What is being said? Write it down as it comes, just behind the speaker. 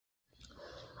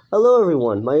Hello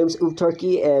everyone, my name is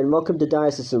Turkey and welcome to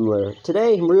Dinosaur Simulator.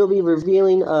 Today we'll be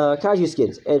revealing Kaiju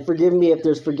skins, and forgive me if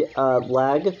there's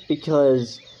lag,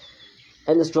 because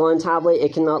in this drawing tablet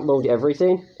it cannot load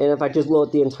everything, and if I just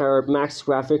load the entire max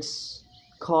graphics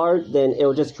card, then it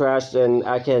will just crash and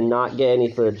I cannot get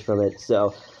any footage from it,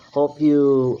 so hope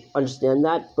you understand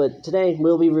that. But today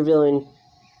we'll be revealing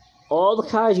all the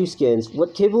Kaiju skins,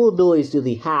 what capabilities do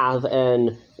they have,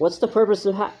 and what's the purpose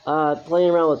of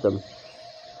playing around with them.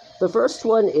 The first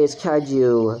one is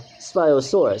Kaiju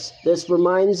Spinosaurus. This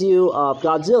reminds you of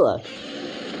Godzilla.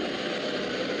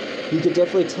 You can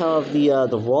definitely tell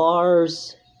the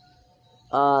roars,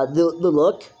 the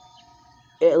look.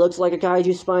 It looks like a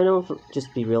Kaiju Spino, just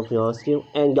to be real, to be honest with you.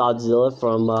 And Godzilla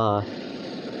from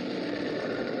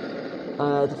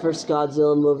the first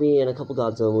Godzilla movie and a couple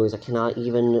Godzilla movies I cannot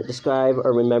even describe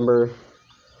or remember.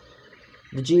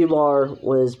 The G-War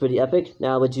was pretty epic.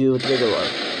 Now we'll do the bigger one.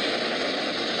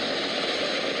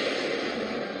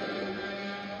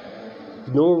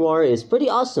 Noir is pretty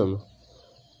awesome.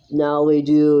 Now we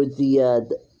do the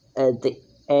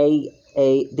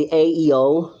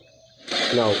AOE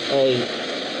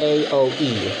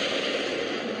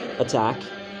attack.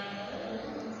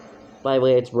 By the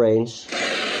way, it's range.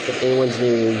 If anyone's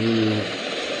near you, you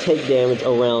take damage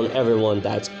around everyone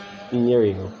that's near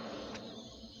you.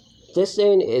 This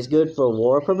thing is good for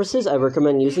war purposes. I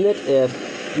recommend using it if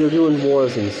you're doing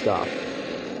wars and stuff.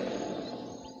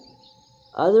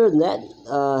 Other than that,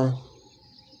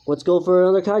 let's go for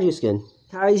another Kaiju skin.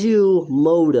 Kaiju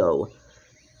Modo.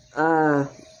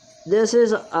 This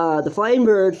is the flying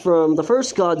bird from the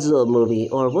first Godzilla movie,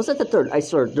 or was it the third? I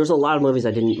swear, there's a lot of movies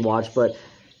I didn't watch, but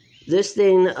this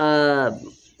thing,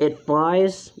 it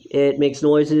flies, it makes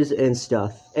noises and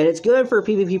stuff. And it's good for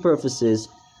PvP purposes,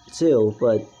 too,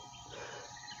 but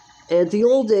in the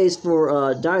old days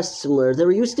for Dinosaur Simulator,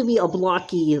 there used to be a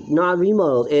blocky, not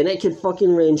remodeled, and it can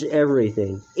fucking range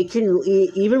everything. It can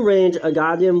even range a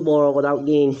goddamn ball without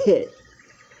getting hit.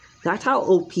 That's how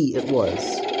OP it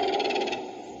was.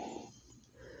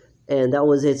 And that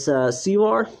was its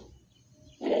C-Roar,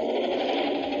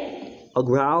 a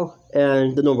growl,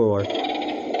 and the normal roar.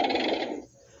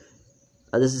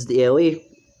 This is the AoE.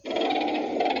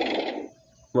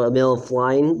 Well, male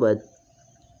flying, but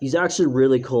he's actually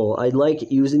really cool. I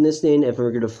like using this thing if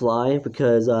we're gonna fly,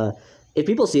 because if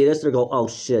people see this, they're going, "Oh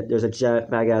shit, there's a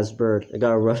giant bag-ass bird. I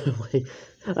gotta run away.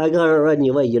 I gotta run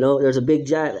away, you know? There's a big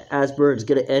giant-ass bird. It's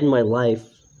gonna end my life."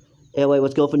 Anyway,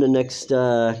 let's go for the next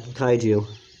Kaiju.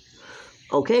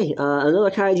 Okay, another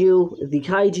Kaiju, the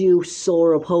Kaiju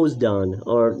Sauropodon,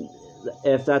 or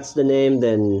if that's the name,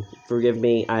 then forgive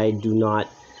me, I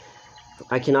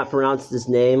cannot pronounce this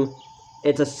name.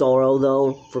 It's a sorrow,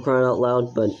 though, for crying out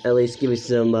loud, but at least give me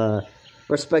some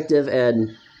perspective,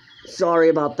 and sorry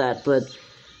about that, but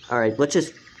alright, let's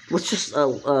just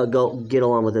go get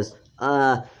along with this.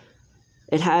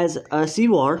 It has a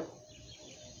C-Roar.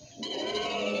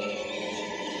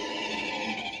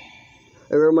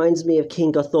 It reminds me of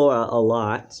King Ghidorah a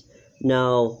lot.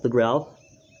 Now, the growl.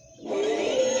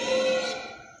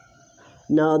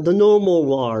 Now, the normal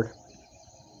roar.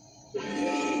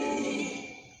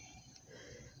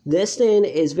 This thing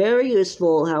is very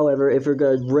useful, however, if you're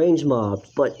good range mobs,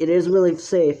 but it is really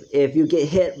safe if you get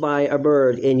hit by a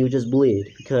bird and you just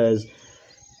bleed, because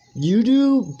you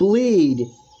do bleed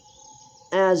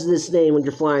as this thing when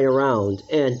you're flying around,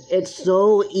 and it's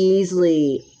so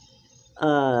easily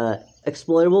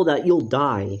exploitable that you'll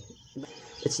die.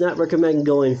 It's not recommended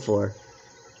going for.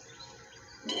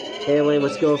 Anyway,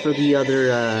 let's go for the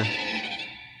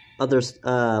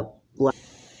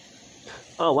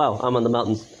oh wow, I'm on the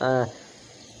mountains.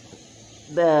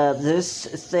 This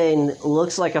thing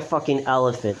looks like a fucking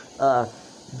elephant.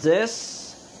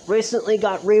 This recently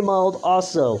got remodeled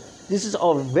also. This is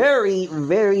a very,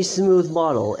 very smooth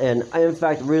model, and I in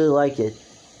fact really like it.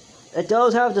 It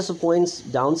does have disappointing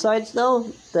downsides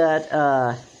though, that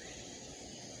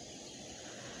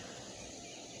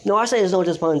no, actually there's no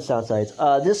disappointing downsides.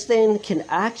 This thing can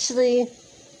actually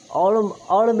auto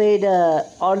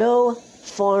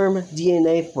farm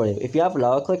DNA for you. If you have a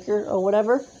lava clicker or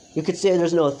whatever, you could say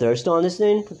there's no thirst on this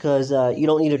thing, because you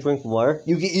don't need to drink water.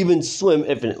 You can even swim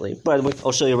infinitely. By the way,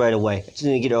 I'll show you right away. I just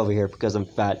need to get over here because I'm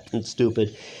fat and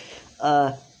stupid.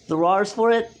 The roars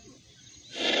for it,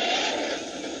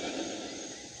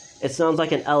 it sounds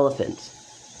like an elephant.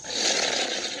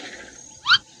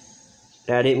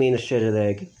 I didn't mean to shit an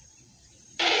egg.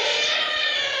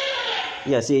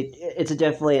 Yeah, see, it's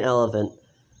definitely an elephant.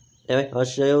 Anyway, I'll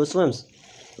show you how it swims.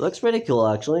 It looks pretty cool,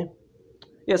 actually.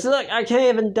 Yeah, so look, I can't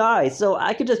even die, so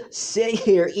I could just sit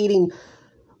here eating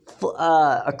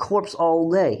a corpse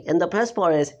all day. And the best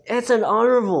part is, it's an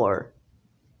omnivore.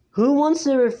 Who wants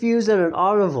to refuse an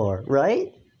omnivore,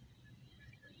 right?